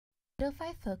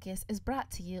805 Focus is brought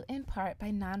to you in part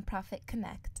by Nonprofit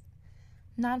Connect.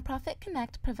 Nonprofit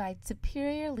Connect provides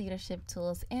superior leadership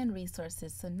tools and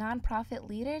resources so nonprofit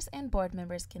leaders and board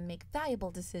members can make valuable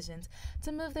decisions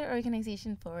to move their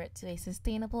organization forward to a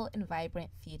sustainable and vibrant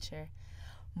future.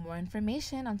 More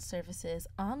information on services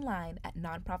online at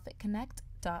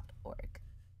nonprofitconnect.org.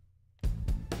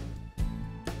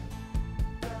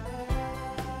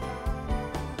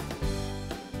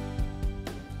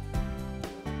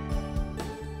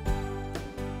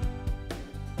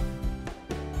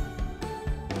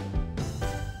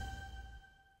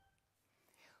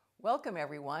 Welcome,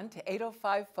 everyone, to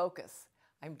 805 Focus.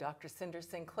 I'm Dr. Cinder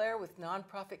Sinclair with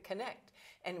Nonprofit Connect,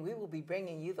 and we will be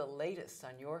bringing you the latest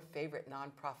on your favorite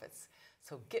nonprofits.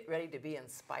 So get ready to be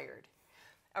inspired.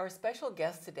 Our special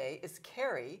guest today is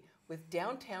Carrie with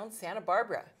Downtown Santa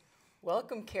Barbara.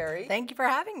 Welcome, Carrie. Thank you for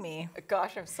having me.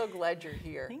 Gosh, I'm so glad you're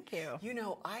here. Thank you. You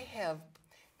know, I have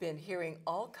been hearing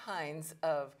all kinds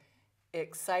of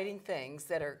exciting things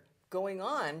that are going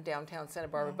on downtown Santa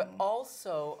Barbara, but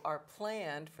also are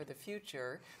planned for the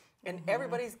future. And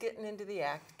everybody's getting into the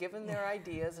act, giving their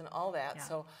ideas and all that. Yeah.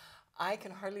 So I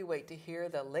can hardly wait to hear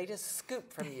the latest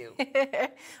scoop from you.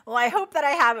 Well, I hope that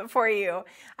I have it for you.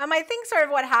 I think sort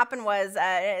of what happened was,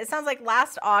 it sounds like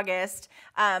last August,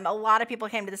 a lot of people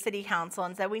came to the city council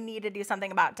and said we need to do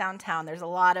something about downtown. There's a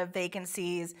lot of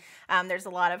vacancies, there's a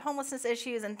lot of homelessness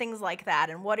issues and things like that.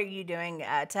 And what are you doing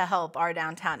to help our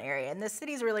downtown area? And the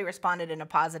city's really responded in a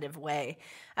positive way.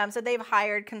 So they've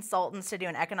hired consultants to do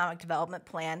an economic development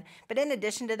plan. But in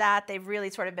addition to that, they've really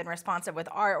sort of been responsive with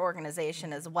our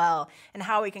organization as well, and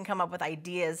how we can come up with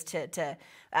ideas to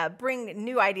bring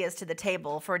new ideas to the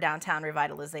table for downtown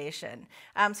revitalization.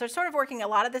 So sort of working a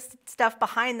lot of this stuff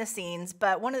behind the scenes,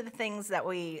 but one of the things that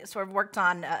we sort of worked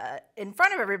on in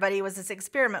front of everybody was this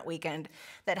experiment weekend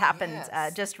that happened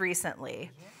just recently.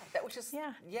 Yeah. That was just,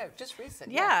 just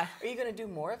recent. Yeah. Are you going to do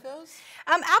more of those?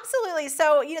 Absolutely.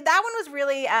 So, that one was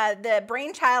really the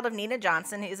brainchild of Nina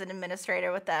Johnson, who's an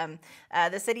administrator with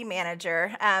the city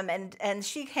manager. And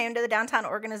she came to the downtown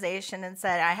organization and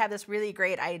said, I have this really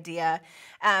great idea.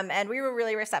 And we were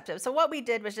really receptive. So what we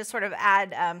did was just sort of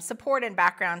add support and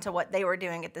background to what they were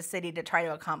doing at the city to try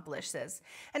to accomplish this.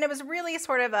 And it was really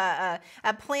sort of a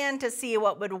plan to see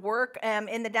what would work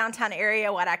in the downtown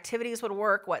area, what activities would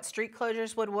work, what street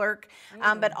closures would work,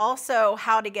 but also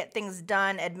how to get things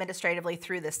done administratively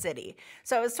through the city.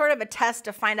 So it was sort of a test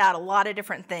to find out a lot of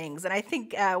different things. And I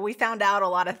think we found out a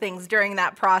lot of things during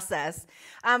that process.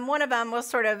 One of them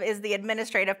was is the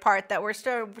administrative part that we're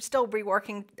still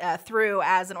reworking through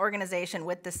as an organization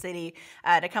with the city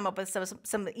to come up with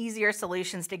some easier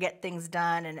solutions to get things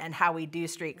done and how we do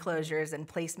street closures and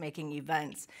placemaking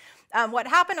events. What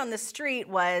happened on the street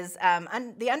was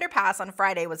the underpass on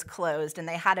Friday was closed, and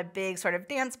they had a big sort of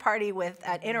dance party with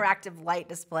an interactive light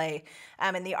display,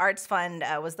 and the Arts Fund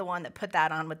was the one that put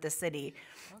that on with the city.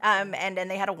 And then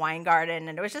they had a wine garden,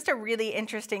 and it was just a really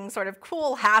interesting sort of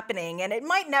cool happening, and it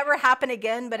might never happen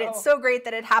again, but it's so great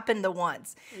that it happened the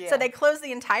once. Yeah. So they closed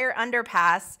the entire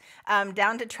underpass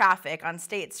down to traffic on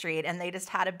State Street, and they just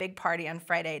had a big party on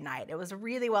Friday night. It was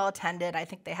really well attended. I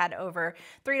think they had over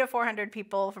 300 to 400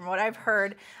 people from what I've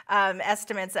heard,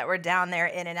 estimates that were down there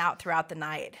in and out throughout the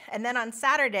night. And then on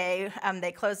Saturday,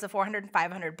 they closed the 400 and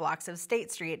 500 blocks of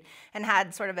State Street and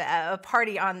had sort of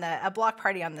a block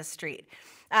party on the street.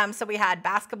 So we had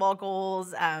basketball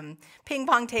goals, ping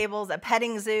pong tables, a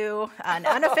petting zoo, an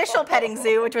unofficial petting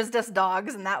zoo, which was just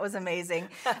dogs, and that was amazing.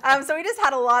 So we just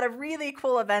had a lot of really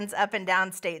cool events up and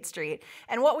down State Street.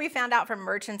 And what we found out from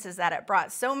merchants is that it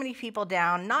brought so many people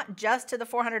down, not just to the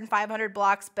 400 and 500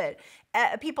 blocks, but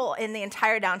people in the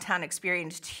entire downtown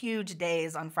experienced huge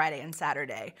days on Friday and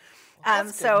Saturday.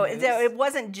 So it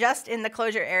wasn't just in the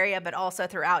closure area, but also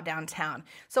throughout downtown.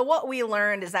 So what we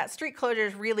learned is that street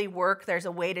closures really work. There's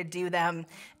a way to do them.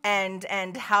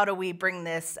 And how do we bring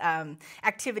this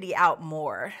activity out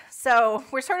more? So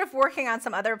we're sort of working on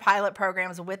some other pilot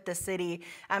programs with the city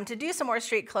to do some more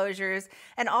street closures,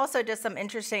 and also just some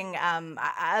interesting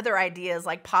other ideas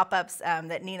like pop-ups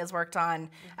that Nina's worked on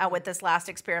with this last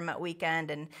experiment weekend,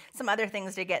 and some other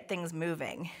things to get things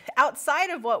moving.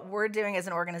 Outside of what we're doing as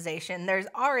an organization, there's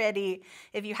already,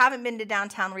 if you haven't been to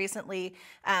downtown recently,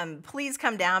 please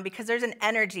come down, because there's an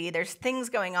energy, there's things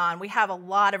going on. We have a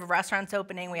lot of restaurants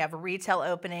opening, we have a retail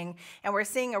opening, and we're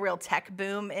seeing a real tech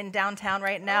boom in downtown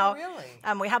right now. Oh,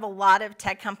 really? We have a lot of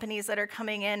tech companies that are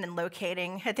coming in and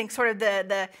locating. I think sort of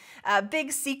the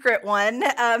big secret one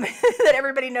that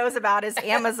everybody knows about is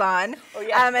Amazon. Oh,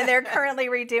 yeah. And they're currently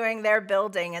redoing their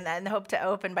building and then hope to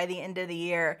open by the end of the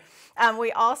year.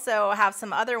 We also have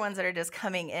some other ones that are just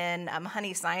coming in. location.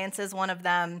 Honey Science is one of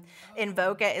them.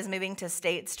 Invoca is moving to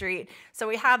State Street. So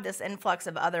we have this influx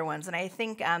of other ones. And I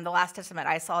think the last estimate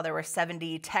I saw, there were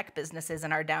 70 tech businesses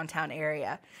in our downtown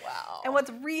area. Wow. And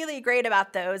what's really great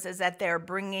about those is that they're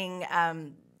bringing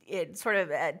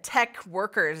tech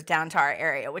workers down to our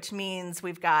area, which means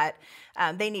we've got,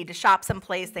 they need to shop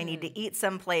someplace, they need to eat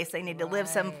someplace, they need to live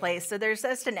someplace. So there's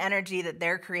just an energy that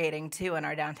they're creating too in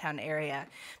our downtown area.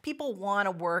 People want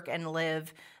to work and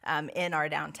live in our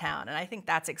downtown. And I think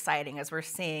that's exciting as we're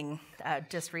seeing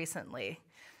just recently.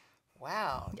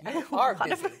 Wow, you are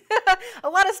busy. A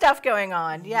lot of stuff going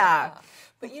on, yeah.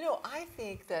 But you know, I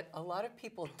think that a lot of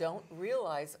people don't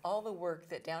realize all the work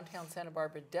that downtown Santa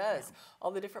Barbara does,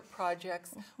 all the different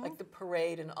projects, like the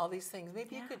parade and all these things.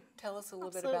 Maybe you could tell us a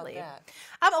little bit about that.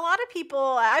 A lot of people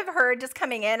I've heard just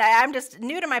coming in, I'm just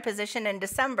new to my position in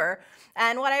December,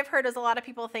 and what I've heard is a lot of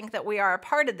people think that we are a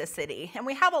part of the city. And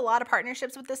we have a lot of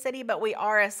partnerships with the city, but we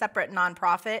are a separate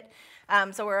nonprofit.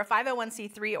 So we're a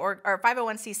 501c3 or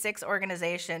 501c6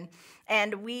 organization,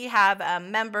 and we have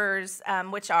members,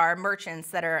 which are merchants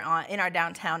that are in our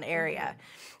downtown area.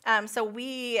 So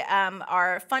we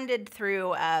are funded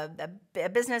through a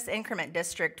business increment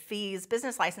district fees,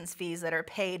 business license fees that are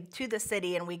paid to the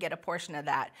city, and we get a portion of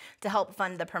that to help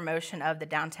fund the promotion of the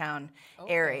downtown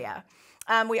area.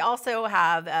 We also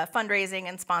have fundraising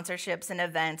and sponsorships and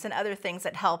events and other things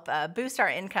that help boost our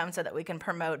income so that we can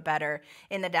promote better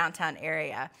in the downtown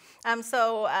area.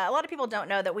 So a lot of people don't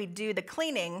know that we do the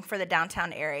cleaning for the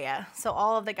downtown area. So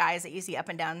all of the guys that you see up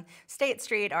and down State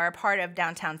Street are a part of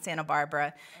downtown Santa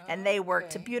Barbara, and they work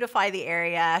to beautify the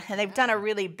area. And they've done a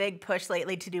really big push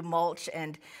lately to do mulch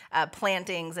and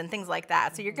plantings and things like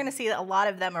that. So you're going to see a lot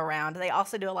of them around. They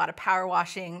also do a lot of power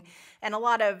washing and a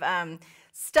lot of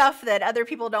stuff that other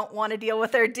people don't want to deal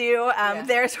with or do.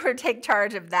 They're sort of take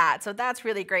charge of that. So that's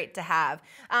really great to have.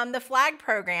 The flag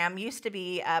program used to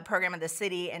be a program of the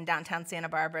city in downtown Santa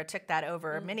Barbara, took that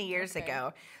over many years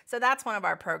ago. So that's one of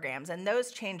our programs, and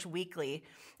those change weekly.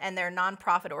 And they're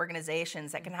nonprofit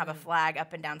organizations that can have a flag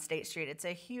up and down State Street. It's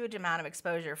a huge amount of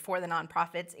exposure for the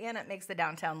nonprofits, and it makes the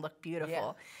downtown look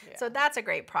beautiful. So that's a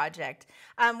great project.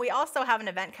 We also have an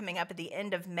event coming up at the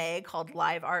end of May called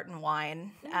Live Art and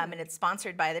Wine, and it's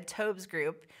sponsored by the Tobes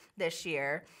Group this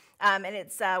year. And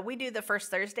it's we do the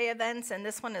First Thursday events, and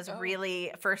this one is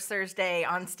really First Thursday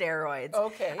on steroids.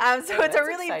 Okay. So it's a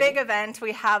really big event.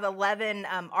 We have 11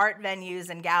 art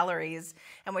venues and galleries,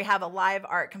 and we have a live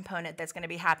art component that's going to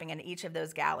be happening in each of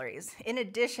those galleries. In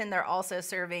addition, they're also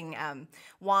serving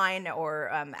wine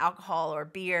or alcohol or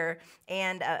beer,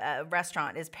 and a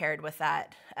restaurant is paired with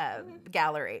that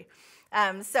gallery.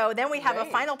 So then we have a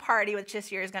final party, which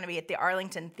this year is going to be at the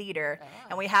Arlington Theater,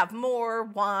 and we have more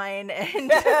wine and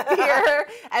beer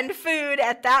and food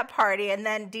at that party, and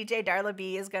then DJ Darla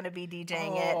B is going to be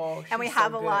DJing it, and we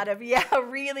have a lot of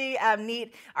really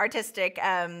neat artistic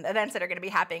events that are going to be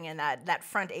happening in that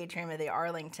front atrium of the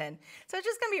Arlington. So it's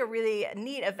just going to be a really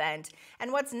neat event,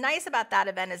 and what's nice about that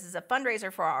event is it's a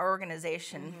fundraiser for our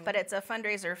organization, but it's a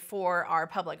fundraiser for our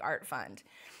public art fund.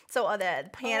 So the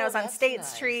pianos on State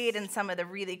Street and some of the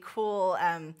really cool,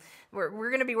 we're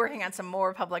going to be working on some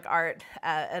more public art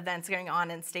events going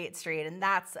on in State Street, and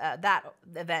that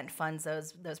event funds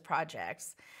those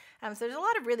projects. So there's a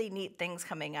lot of really neat things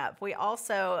coming up. We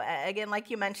also, again,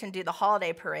 like you mentioned, do the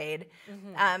holiday parade,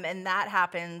 and that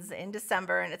happens in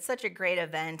December, and it's such a great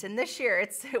event. And this year,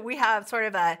 we have sort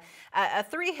of a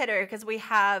three-hitter because we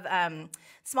have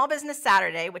Small Business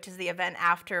Saturday, which is the event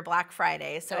after Black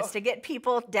Friday. So it's to get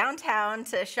people downtown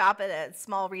to shop at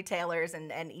small retailers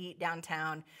and eat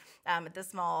downtown. At the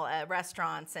small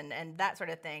restaurants and that sort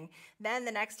of thing. Then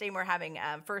the next day we're having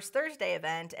First Thursday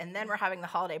event, and then we're having the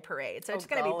holiday parade. So it's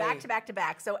going to be back to back to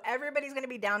back. So everybody's going to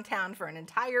be downtown for an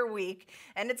entire week,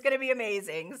 and it's going to be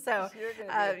amazing. So you're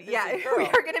gonna be a busy girl.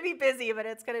 we're going to be busy, but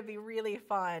it's going to be really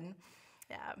fun.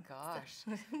 Yeah. Gosh.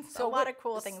 So a lot of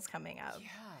cool things coming up.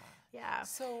 Yeah.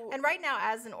 So, and right now,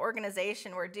 as an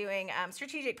organization, we're doing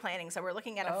strategic planning. So we're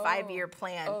looking at a 5-year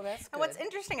plan. Oh, that's good. And what's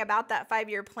interesting about that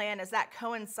 5-year plan is that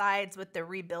coincides with the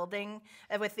rebuilding,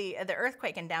 with the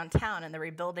earthquake in downtown and the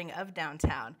rebuilding of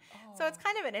downtown. So it's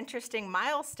kind of an interesting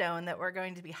milestone that we're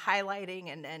going to be highlighting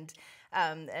and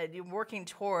working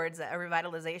towards a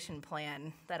revitalization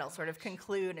plan that'll sort of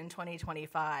conclude in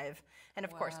 2025. And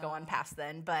of course, go on past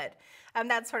then. But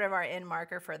that's sort of our end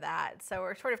marker for that. So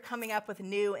we're sort of coming up with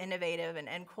new, innovative,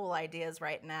 and cool ideas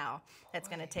right now that's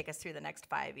going to take us through the next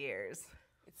 5 years.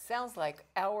 It sounds like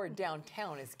our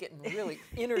downtown is getting really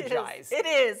energized. It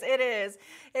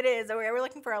is. We're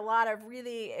looking for a lot of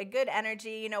really good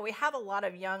energy. You know, we have a lot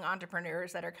of young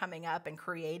entrepreneurs that are coming up and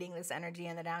creating this energy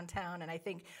in the downtown, and I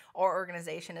think our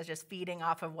organization is just feeding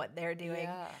off of what they're doing.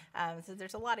 Yeah. So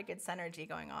there's a lot of good synergy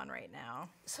going on right now.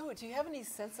 So do you have any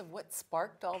sense of what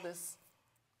sparked all this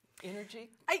energy?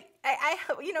 I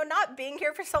you know, not being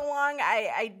here for so long,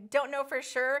 I don't know for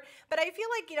sure, but I feel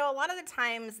like, you know, a lot of the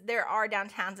times there are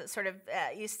downtowns that sort of,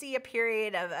 you see a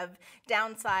period of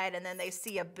downside and then they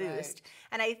see a boost. Right.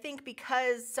 And I think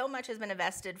because so much has been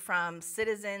invested from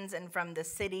citizens and from the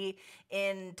city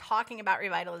in talking about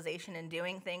revitalization and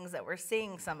doing things, that we're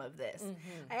seeing some of this.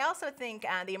 Mm-hmm. I also think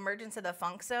the emergence of the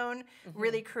funk zone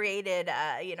really created,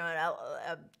 you know,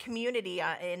 a community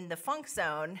in the funk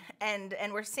zone, and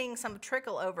we're seeing some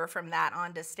trickle over from that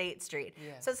onto State Street.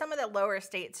 Yes. So some of the lower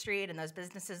State Street and those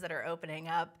businesses that are opening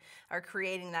up are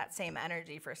creating that same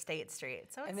energy for State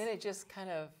Street. So And then it just kind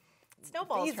of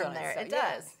snowballs feeds from on there. itself. It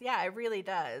does. Yeah, it really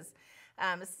does.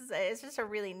 It's just a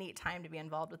really neat time to be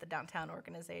involved with the downtown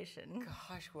organization.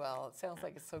 Gosh, well, it sounds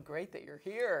like it's so great that you're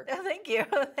here. Thank you.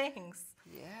 Thanks.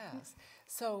 Yes.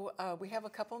 So we have a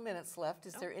couple minutes left.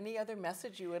 Is there any other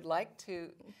message you would like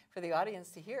for the audience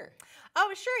to hear?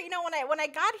 Oh, sure. You know, when I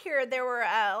got here, there were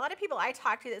a lot of people I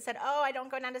talked to that said, "Oh, I don't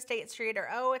go down to State Street," or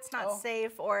 "Oh, it's not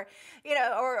safe," or you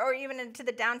know, or even into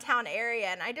the downtown area.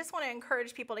 And I just want to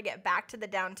encourage people to get back to the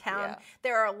downtown. Yeah.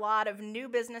 There are a lot of new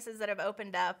businesses that have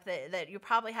opened up that you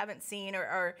probably haven't seen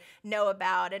or know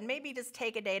about, and maybe just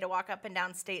take a day to walk up and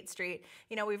down State Street.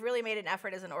 You know, we've really made an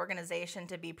effort as an organization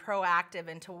to be proactive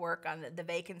and to work on the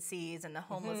vacancies and the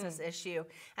homelessness issue.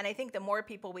 And I think the more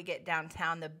people we get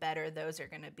downtown, the better those are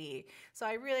going to be. So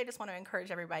I really just want to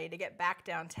encourage everybody to get back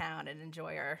downtown and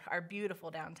enjoy our beautiful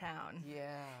downtown.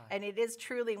 Yeah. And it is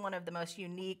truly one of the most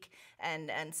unique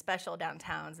and special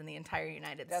downtowns in the entire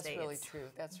United States. That's really true.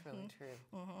 That's really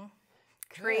true.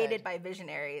 Created by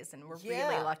visionaries, and we're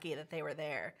really lucky that they were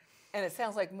there. And it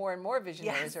sounds like more and more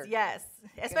visionaries are. Yes.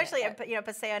 Especially, you know,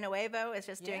 Paseo Nuevo is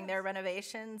just doing their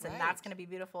renovations, and Right. that's going to be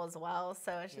beautiful as well.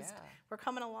 So it's just, Yeah. we're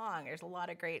coming along. There's a lot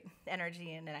of great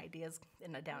energy and ideas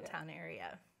in the downtown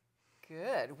area.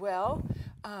 Good. Well,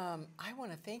 I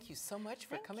want to thank you so much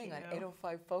for Thank coming on you.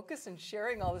 805 Focus and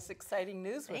sharing all this exciting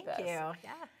news with us. Thank you.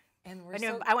 Yeah. And we're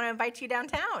I want to invite you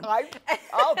downtown. I'll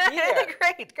be there.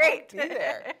 Great. I'll be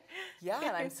there. Yeah,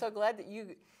 and I'm so glad that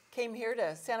you came here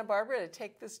to Santa Barbara to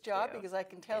take this job, you. because I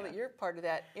can tell that you're part of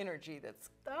that energy that's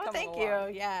Oh, coming thank along.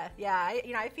 you. Yeah.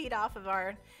 I feed off of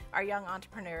our young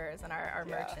entrepreneurs and our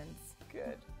Yeah. merchants.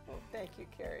 Good. Well, thank you,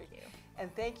 Carrie. Thank you.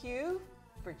 And thank you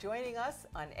for joining us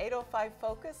on 805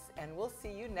 Focus, and we'll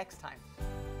see you next time.